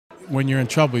when you're in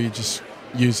trouble, you just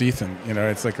use Ethan. You know,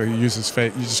 it's like you use his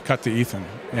face. You just cut to Ethan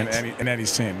in any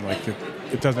scene. Like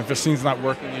it doesn't. If the scene's not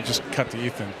working, you just cut to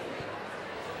Ethan.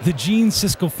 The Gene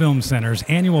Siskel Film Center's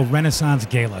annual Renaissance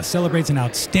Gala celebrates an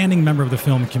outstanding member of the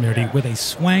film community with a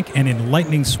swank and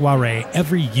enlightening soiree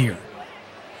every year.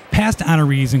 Past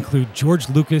honorees include George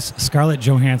Lucas, Scarlett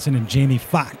Johansson, and Jamie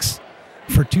Foxx.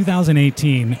 For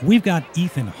 2018, we've got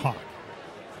Ethan Hawke.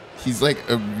 He's like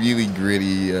a really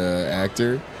gritty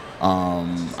actor.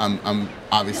 I'm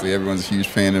obviously everyone's a huge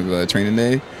fan of Training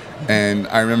Day, and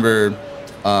I remember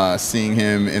seeing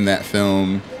him in that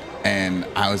film, and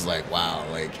I was like, wow,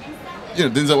 like, you know,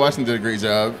 Denzel Washington did a great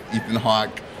job. Ethan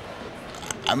Hawke,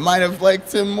 I might have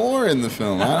liked him more in the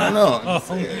film. I don't know.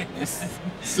 It's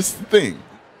just the thing.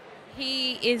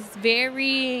 He is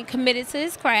very committed to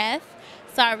his craft,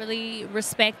 so I really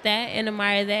respect that and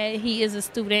admire that. He is a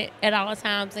student at all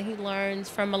times, and he learns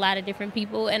from a lot of different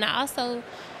people. And I also,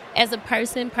 as a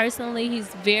person, personally, he's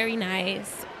very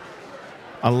nice.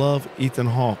 I love Ethan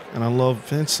Hawke, and I love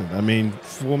Vincent. I mean,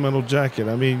 Full Metal Jacket.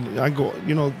 I mean, I go,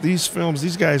 you know, these films,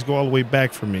 these guys go all the way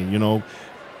back for me, you know,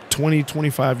 20,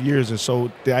 25 years. And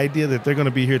so the idea that they're going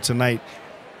to be here tonight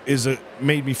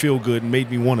made me feel good and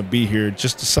made me want to be here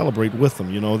just to celebrate with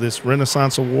them. You know, this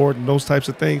Renaissance Award and those types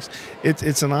of things,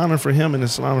 it's an honor for him, and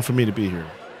it's an honor for me to be here.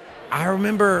 I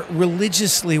remember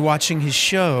religiously watching his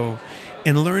show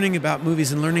and learning about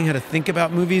movies and learning how to think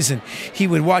about movies. And he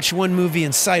would watch one movie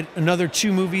and cite another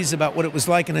 2 movies about what it was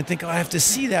like. And I'd think, oh, I have to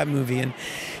see that movie. And,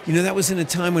 you know, that was in a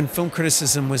time when film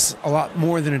criticism was a lot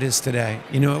more than it is today.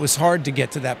 You know, it was hard to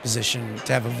get to that position,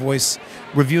 to have a voice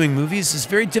reviewing movies. It's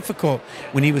very difficult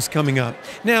when he was coming up.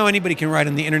 Now anybody can write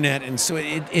on the internet, and so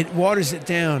it waters it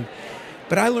down.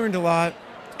 But I learned a lot.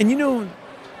 And, you know,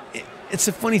 it's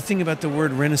a funny thing about the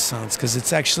word Renaissance, because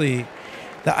it's actually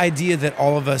the idea that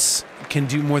all of us can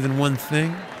do more than one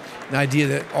thing, the idea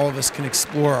that all of us can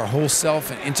explore our whole self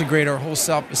and integrate our whole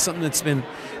self is something that's been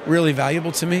really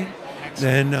valuable to me.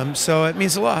 And so it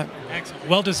means a lot. Excellent.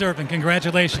 Well deserved, and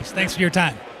congratulations. Thanks for your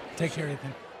time. Take care,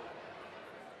 Ethan.